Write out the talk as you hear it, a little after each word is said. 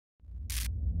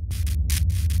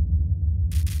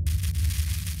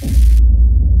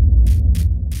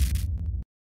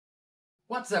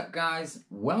What's up, guys?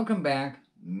 Welcome back.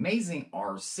 Amazing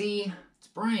RC. It's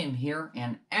Brian here,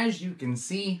 and as you can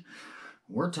see,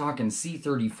 we're talking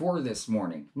C34 this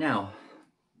morning. Now,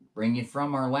 bring you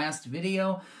from our last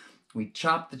video. We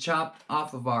chopped the chop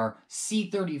off of our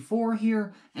C34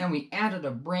 here, and we added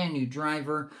a brand new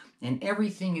driver, and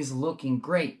everything is looking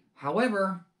great.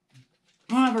 However,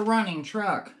 I don't have a running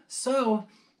truck, so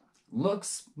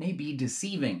looks may be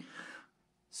deceiving.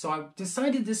 So I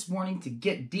decided this morning to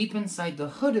get deep inside the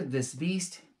hood of this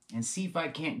beast and see if I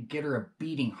can't get her a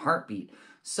beating heartbeat.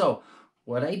 So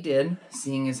what I did,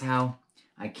 seeing as how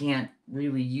I can't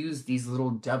really use these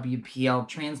little WPL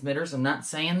transmitters, I'm not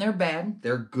saying they're bad,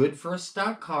 they're good for a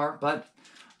stock car, but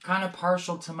kind of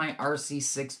partial to my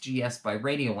RC6GS by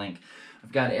Radiolink.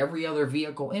 I've got every other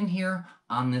vehicle in here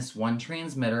on this one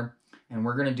transmitter, and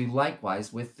we're going to do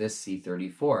likewise with this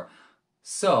C34.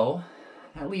 So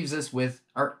that leaves us with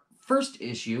our first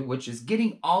issue, which is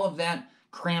getting all of that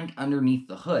crammed underneath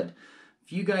the hood.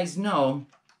 If you guys know,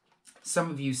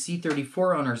 some of you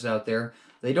C34 owners out there,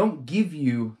 they don't give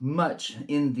you much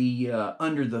in the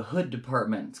under the hood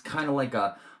department. It's kind of like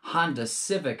a Honda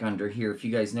Civic under here, if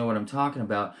you guys know what I'm talking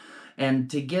about. And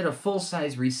to get a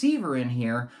full-size receiver in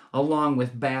here, along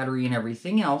with battery and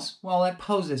everything else, well, that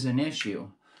poses an issue.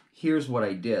 Here's what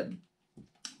I did.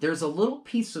 There's a little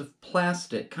piece of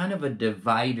plastic, kind of a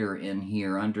divider in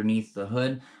here underneath the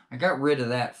hood. I got rid of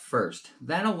that first.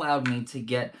 That allowed me to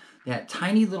get that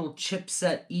tiny little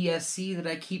chipset ESC that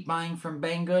I keep buying from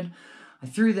Banggood. I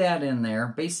threw that in there,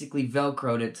 basically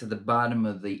Velcroed it to the bottom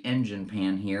of the engine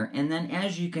pan here. And then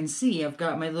as you can see, I've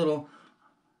got my little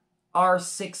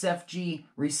R6FG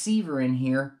receiver in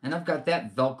here, and I've got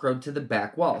that Velcroed to the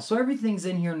back wall. So everything's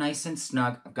in here nice and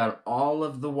snug. I've got all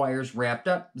of the wires wrapped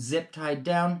up, zip tied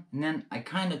down, and then I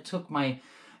kind of took my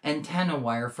antenna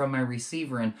wire from my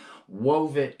receiver and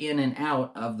wove it in and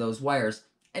out of those wires.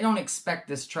 I don't expect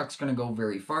this truck's going to go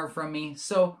very far from me,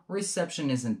 so reception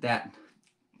isn't that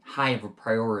high of a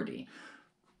priority.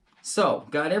 So,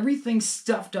 got everything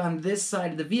stuffed on this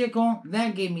side of the vehicle.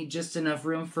 That gave me just enough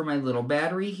room for my little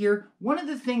battery here. One of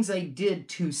the things I did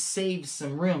to save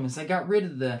some room is I got rid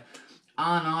of the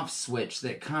on-off switch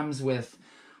that comes with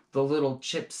the little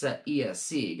chipset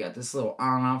ESC. You got this little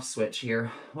on-off switch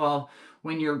here. Well,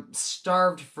 when you're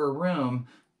starved for room,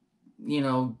 you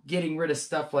know, getting rid of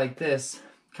stuff like this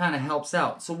kind of helps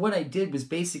out. So what I did was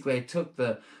basically I took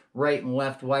the right and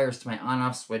left wires to my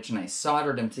on-off switch and I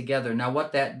soldered them together. Now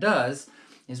what that does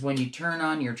is when you turn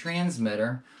on your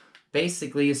transmitter,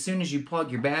 basically as soon as you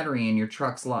plug your battery in, your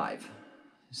truck's live.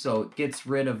 So it gets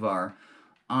rid of our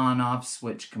on-off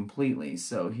switch completely.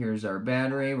 So here's our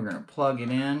battery. We're going to plug it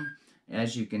in.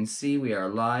 As you can see, we are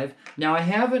live. Now I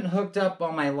haven't hooked up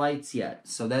all my lights yet,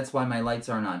 so that's why my lights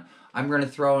aren't on. I'm going to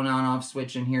throw an on-off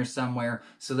switch in here somewhere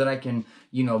so that I can,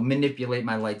 you know, manipulate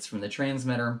my lights from the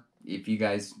transmitter. If you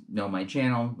guys know my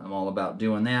channel, I'm all about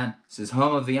doing that. This is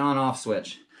home of the on-off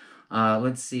switch.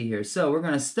 Let's see here. So we're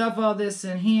going to stuff all this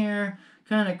in here,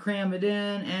 kind of cram it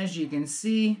in. As you can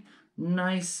see,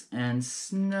 nice and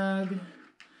snug.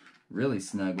 Really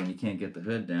snug when you can't get the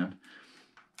hood down.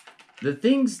 The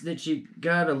things that you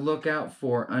got to look out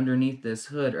for underneath this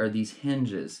hood are these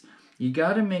hinges. You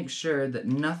got to make sure that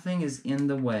nothing is in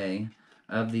the way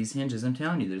of these hinges. I'm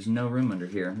telling you, there's no room under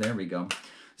here. There we go.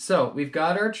 So, we've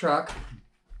got our truck.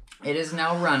 It is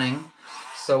now running,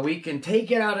 so we can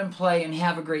take it out and play and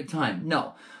have a great time.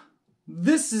 No,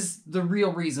 this is the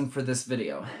real reason for this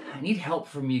video. I need help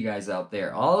from you guys out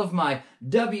there. All of my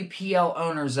WPL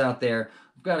owners out there,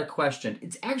 I've got a question.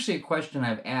 It's actually a question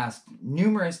I've asked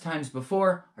numerous times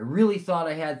before. I really thought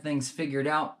I had things figured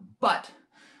out, but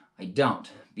I don't,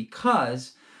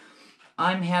 because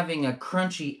I'm having a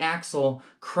crunchy axle,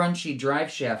 crunchy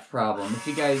drive shaft problem. If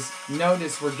you guys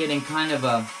notice, we're getting kind of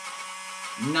a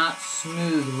not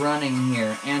smooth running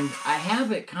here. And I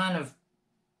have it kind of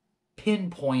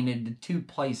pinpointed to two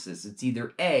places. It's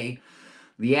either A,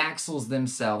 the axles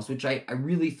themselves, which I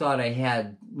really thought I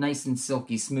had nice and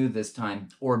silky smooth this time,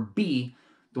 or B,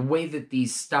 the way that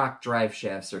these stock drive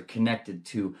shafts are connected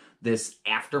to this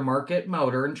aftermarket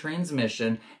motor and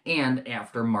transmission and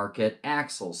aftermarket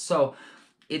axles. So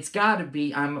it's got to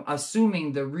be, I'm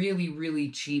assuming, the really, really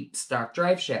cheap stock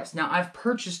drive shafts. Now, I've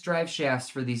purchased drive shafts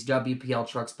for these WPL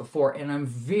trucks before, and I'm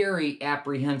very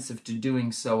apprehensive to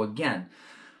doing so again.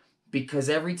 Because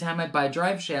every time I buy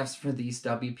drive shafts for these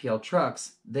WPL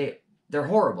trucks, they're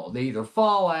horrible. They either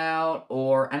fall out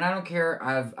or, and I don't care,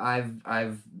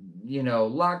 I've you know,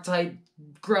 Loctite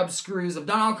grub screws, I've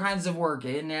done all kinds of work,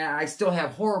 and I still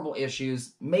have horrible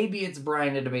issues. Maybe it's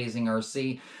Brian at Amazing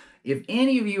RC. If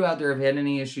any of you out there have had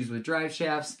any issues with drive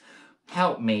shafts,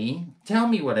 help me. Tell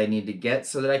me what I need to get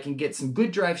so that I can get some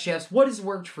good drive shafts. What has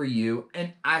worked for you?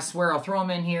 And I swear I'll throw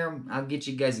them in here. I'll get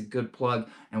you guys a good plug,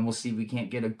 and we'll see if we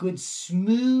can't get a good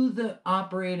smooth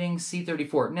operating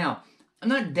C34. Now, I'm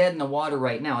not dead in the water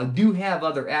right now. I do have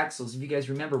other axles. If you guys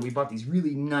remember, we bought these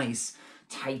really nice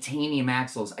titanium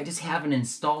axles. I just haven't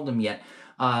installed them yet.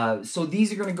 So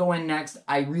these are going to go in next.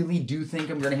 I really do think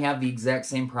I'm going to have the exact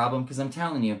same problem because I'm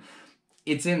telling you,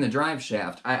 it's in the drive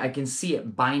shaft. I can see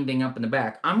it binding up in the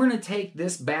back. I'm going to take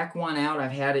this back one out.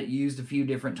 I've had it used a few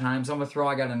different times. I'm going to throw,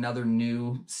 I got another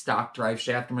new stock drive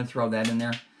shaft. I'm going to throw that in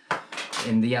there,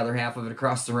 in the other half of it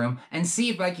across the room, and see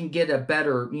if I can get a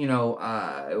better, you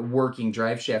know, working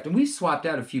drive shaft. And we've swapped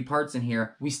out a few parts in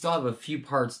here. We still have a few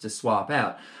parts to swap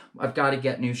out. I've got to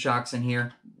get new shocks in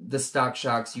here. The stock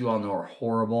shocks, you all know, are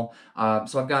horrible.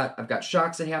 So I've got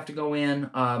shocks that have to go in.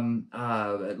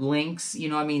 Links, you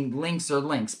know, I mean, links are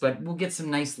links, but we'll get some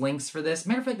nice links for this.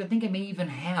 Matter of fact, I think I may even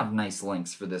have nice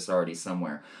links for this already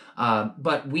somewhere.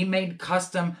 But we made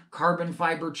custom carbon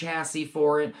fiber chassis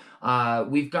for it.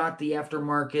 We've got the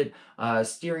aftermarket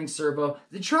steering servo.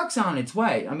 The truck's on its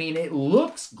way. I mean, it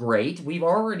looks great. We've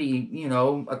already, you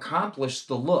know, accomplished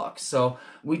the look. So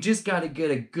we just got to get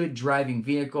a good driving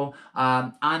vehicle.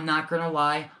 I'm not going to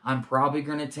lie. I'm probably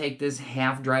going to take this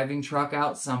half-driving truck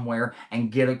out somewhere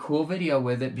and get a cool video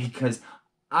with it because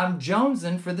I'm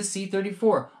jonesing for the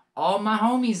C34. All my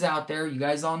homies out there, you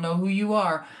guys all know who you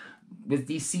are, with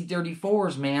these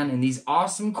C34s, man, and these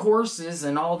awesome courses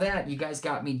and all that, you guys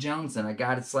got me jonesing. I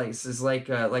got it's like this is like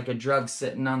a drug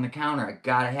sitting on the counter. I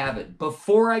gotta have it.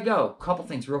 Before I go, a couple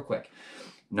things real quick.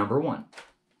 Number one,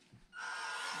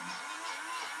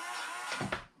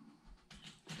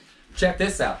 check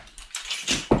this out.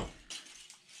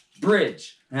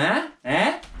 Bridge, huh?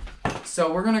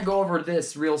 So we're gonna go over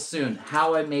this real soon.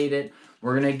 How I made it.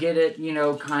 We're going to get it, you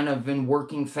know, kind of in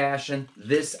working fashion.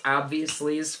 This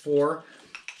obviously is for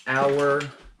our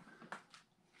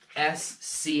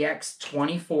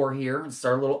SCX24 here. It's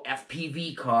our little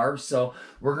FPV car. So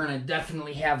we're going to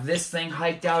definitely have this thing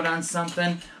hiked out on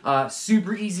something.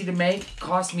 Super easy to make.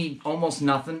 Cost me almost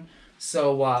nothing.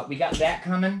 So we got that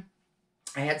coming.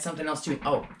 I had something else too.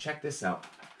 Oh, check this out.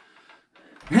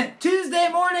 Tuesday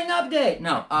morning update.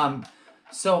 No,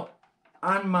 so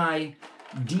on my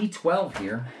D12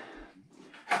 here,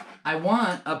 I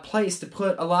want a place to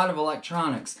put a lot of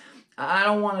electronics. I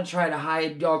don't want to try to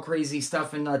hide all crazy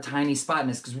stuff in a tiny spot in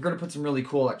this because we're going to put some really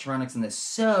cool electronics in this.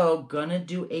 So, gonna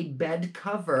do a bed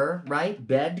cover, right?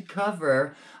 Bed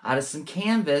cover out of some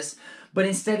canvas. But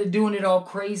instead of doing it all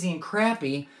crazy and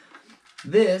crappy,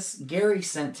 this Gary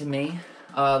sent to me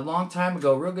a long time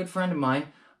ago, real good friend of mine.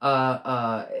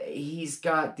 He's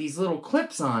got these little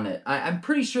clips on it. I'm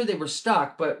pretty sure they were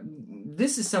stock, but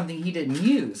this is something he didn't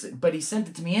use, but he sent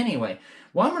it to me anyway.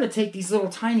 Well, I'm going to take these little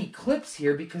tiny clips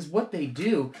here because what they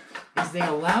do is they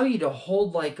allow you to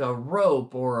hold like a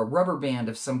rope or a rubber band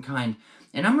of some kind,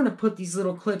 and I'm going to put these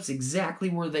little clips exactly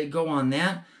where they go on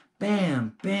that.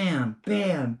 Bam, bam,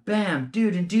 bam, bam,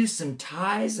 dude, and do some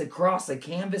ties across the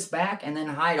canvas back and then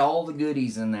hide all the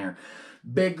goodies in there.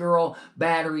 Big girl,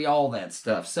 battery, all that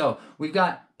stuff. So we've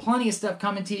got plenty of stuff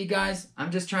coming to you guys.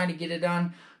 I'm just trying to get it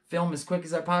done, film as quick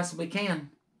as I possibly can.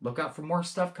 Look out for more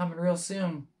stuff coming real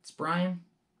soon. It's Brian,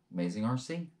 Amazing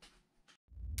RC.